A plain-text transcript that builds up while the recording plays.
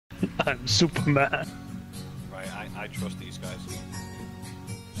I'm Superman. Right, I trust these guys.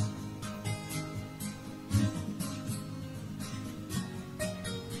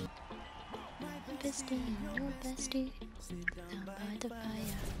 Bestie, your bestie, down by the fire.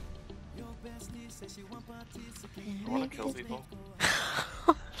 I wanna kill people.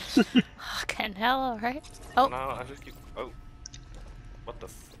 Fucking hell, alright. Oh. No, I just keep. Oh. What the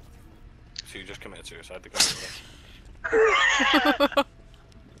f. So you just committed suicide to go over there.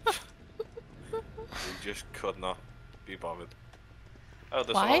 You just could not be bothered. Oh,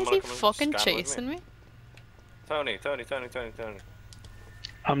 there's Why is someone he wanna come and fucking scan with chasing me? Tony.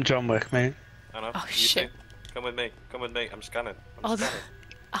 I'm John Wick, mate. I know. Oh you shit. Too. Come with me. I'm scanning. Oh, scanning.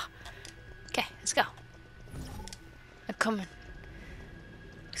 Okay, let's go. I'm coming.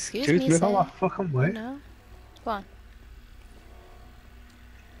 Excuse Dude, me, move sir. out that fucking way. No. Go on.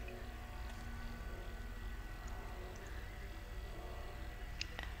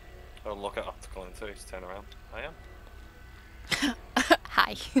 Oh, look at optical interface. Turn around. I am.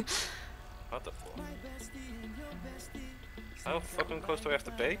 Hi. What the fuck? How fucking close do we have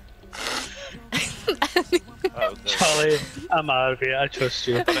to be? Oh, there. Charlie, I'm out of here. I trust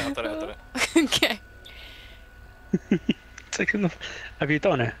you. I've done it. Okay. Taking the. Have you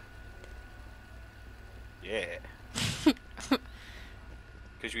done it? Yeah.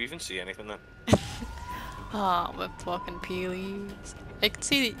 Could you even see anything then? Oh, my fucking peelies. I could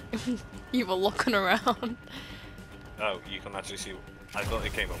see you were looking around. Oh, you can actually see. I thought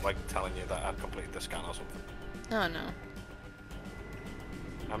it came up like telling you that I'd completed the scan or something. Oh no.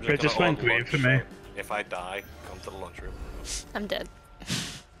 I'm It just gonna went green lunch, for me. so if I die, come to the lunchroom. I'm dead.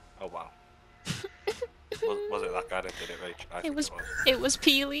 Oh wow. was it that guy that did it, Rach? I think It was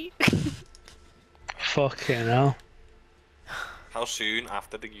Peely. Fucking hell. How soon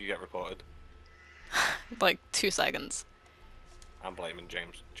after did you get reported? Like 2 seconds. I'm blaming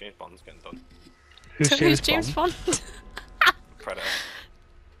James. James Bond's getting done. Who's Who's James Bond? Predator.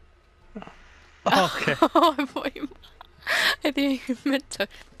 Okay. Oh, I think you meant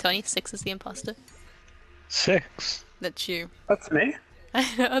 26 is the imposter. 6. That's you. That's me. I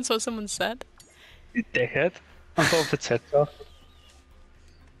know, that's what someone said. You dickhead. I'm voting for TikTok.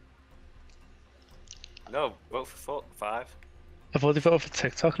 No, vote for 5. I've already voted for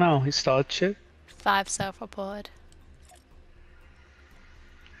TikTok now. He started shit. 5 self-reported.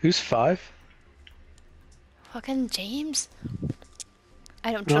 Who's 5? Fucking James.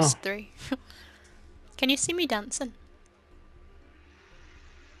 I don't No. trust 3. Can you see me dancing?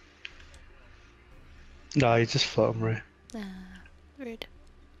 No, you just floating right. Rude.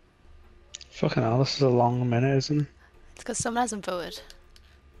 Fucking hell, this is a long minute, isn't it? It's because someone hasn't voted.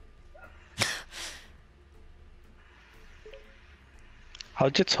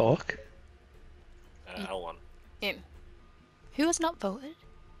 How'd you talk? L1. Him. Who has not voted?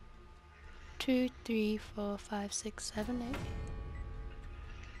 2, 3, 4, 5, 6, 7,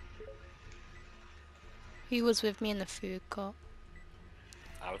 8. Who was with me in the food court?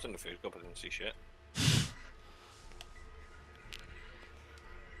 I was in the food court, but I didn't see shit.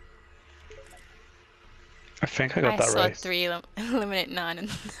 I think I got that saw right. 3 eliminate 9 and...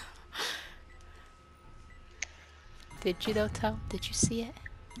 Did you though, Tal? Did you see it?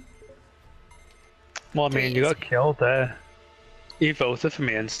 Well, I 3 mean, you is- got killed there. He voted for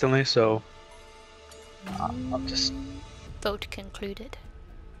me instantly, so... I'm just... Vote concluded.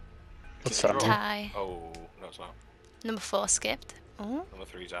 What's that mean? Tie. Oh, no it's not. Number 4 skipped. Oh, Number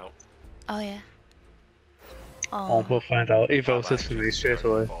 3's out. oh yeah. Oh, Oh, we'll find out. He Bye-bye, voted for me James. straight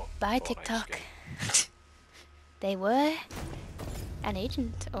away. bye Fortnite TikTok. skin. They were an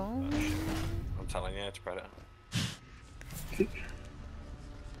agent. Oh, I'm telling you, it's Predator.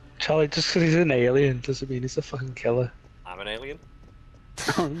 Charlie, just because he's an alien doesn't mean he's a fucking killer. I'm an alien?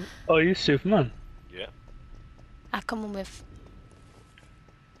 Oh, you Superman? Yeah. I come on with.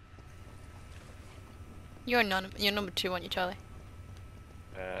 You're number 2, aren't you, Charlie?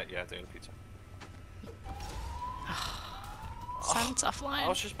 Yeah, doing pizza. Silence I offline.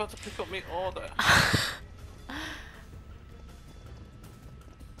 was just about to pick up my order.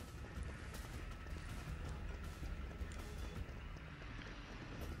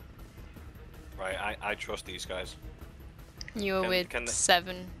 Right, I trust these guys. You were with can they-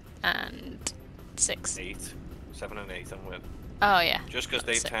 7 and 6. 8. 7 and 8 I'm with. Oh yeah. Just because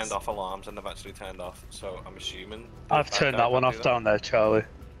they 6. turned off alarms and they've actually turned off, so I'm assuming... I've turned that one off down there, Charlie.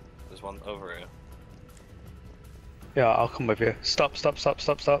 There's one over here. Yeah, I'll come with you. Stop, stop, stop,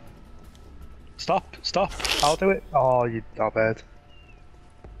 stop, stop. Stop, stop. I'll do it. Oh, you knobhead.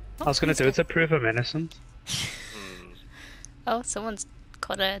 I was gonna do it to prove I'm innocent. Hmm. Oh, someone's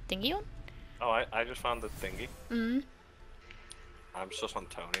got a thingy on. Oh, I just found the thingy. I'm just on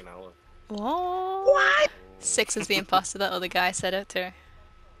Tony now. Look. What? 6 is the imposter. That other guy said it too.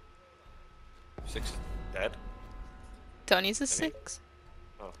 6 is dead. Tony's a Isn't he? 6.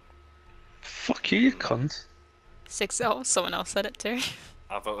 Oh, Fuck you, you cunt. 6. Oh, someone else said it too.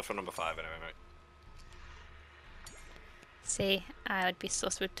 I voted for number 5 anyway, mate. See, I would be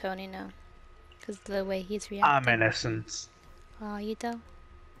sus with Tony now. Because of the way he's I'm reacting. innocent. Oh, you don't?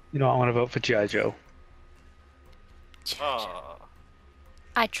 You know what, I want to vote for G.I. Joe. Oh,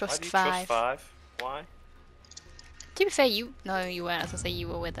 I why trust do you 5. trust 5? Why? To be fair, no, you weren't. I was gonna say you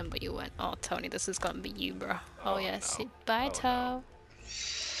were with him, but you weren't. Oh, Tony, this is gonna be you, bro. Oh, Oh, yes. no. Bye, Oh, Toe.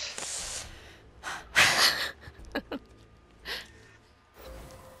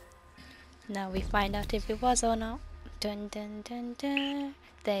 Now we find out if it was or not. Dun dun dun dun.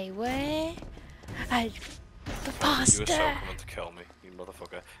 They were. You were Pasta. so coming to kill me, you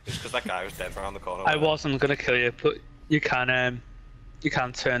motherfucker. It's because that guy was dead around the corner. I wasn't wasn't gonna kill you, but you can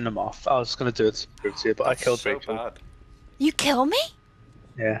turn them off. I was gonna do it to prove to you, but I That's killed so Rachel. bad. You kill me?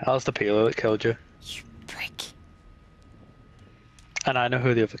 Yeah, I was the peeler that killed you. You prick. And I know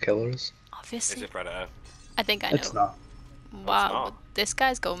who the other killer is. Is Obviously. it Predator? I think I know. It's not. Wow, not. but this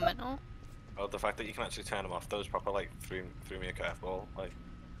guy's going mental. Oh, the fact that you can actually turn them off, those proper like threw me a curveball. Like,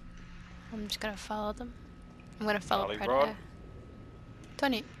 I'm just gonna follow them. I'm gonna follow Jolly Predator. Broad.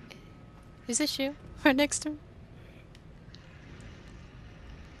 Tony, is this you? Right next to him?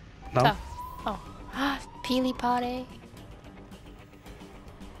 No? Oh. Peely party.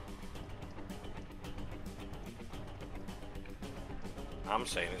 I'm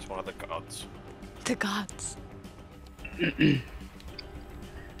saying it's one of the gods. The gods. Is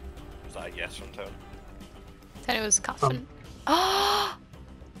that a yes from Tony? Tony was coughing. Oh!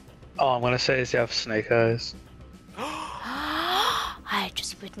 Oh, I'm gonna say is you have snake eyes. I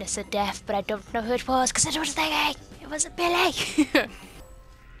just witnessed a death, but I don't know who it was because I was thinking it was a Billy.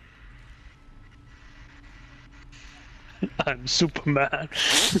 I'm Superman.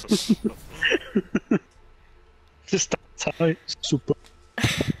 Just that's how it's super.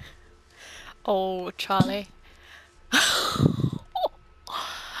 Oh, Charlie.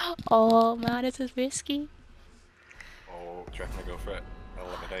 Oh man, this is risky. Oh, do you reckon I go for it?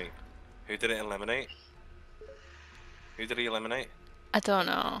 Eliminate. Who did it eliminate? Who did he eliminate? I don't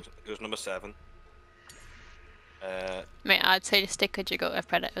know. It was number 7. Mate, I'd say just stick with your go with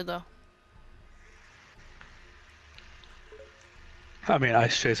Predator though. I mean, I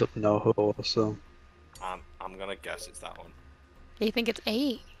straight up know who it was, so. I'm gonna guess it's that one. You think it's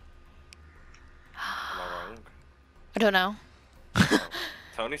 8? Am I wrong? I don't know. Oh.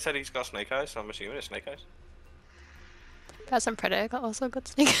 Tony said he's got snake eyes, so I'm assuming it's snake eyes. Got some Predator, got also good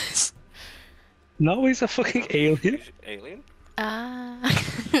sneakers. No, he's a fucking alien. He's alien? Ah.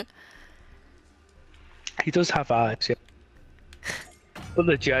 He does have eyes, yeah. But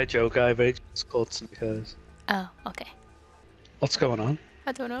the G.I. Joe guy, it's called snake eyes. Oh, okay. What's going on?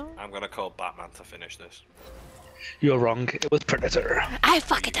 I don't know. I'm gonna call Batman to finish this. You're wrong. It was Predator. I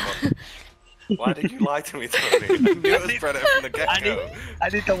fuck it up. Why did you lie to me, Tony? I knew it was Predator from the get-go. I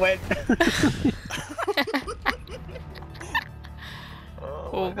need to win.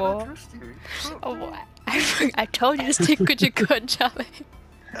 Oh boy. Oh boy. I told you to stick with your gun, Charlie.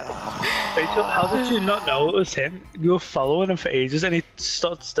 Rachel, how did you not know it was him? You were following him for ages and he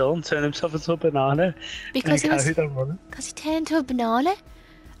stood still and turned himself into a banana. Because and it was. carried on running. Because he turned into a banana.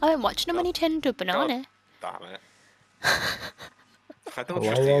 I went watching him when he turned into a banana. Damn it. I don't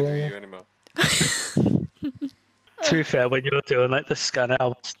trust either of you anymore. To be fair, when you were doing like the scanner,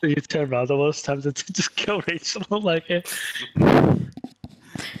 you turned around all those times to just kill Rachel like it.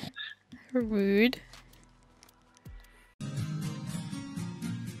 Rude.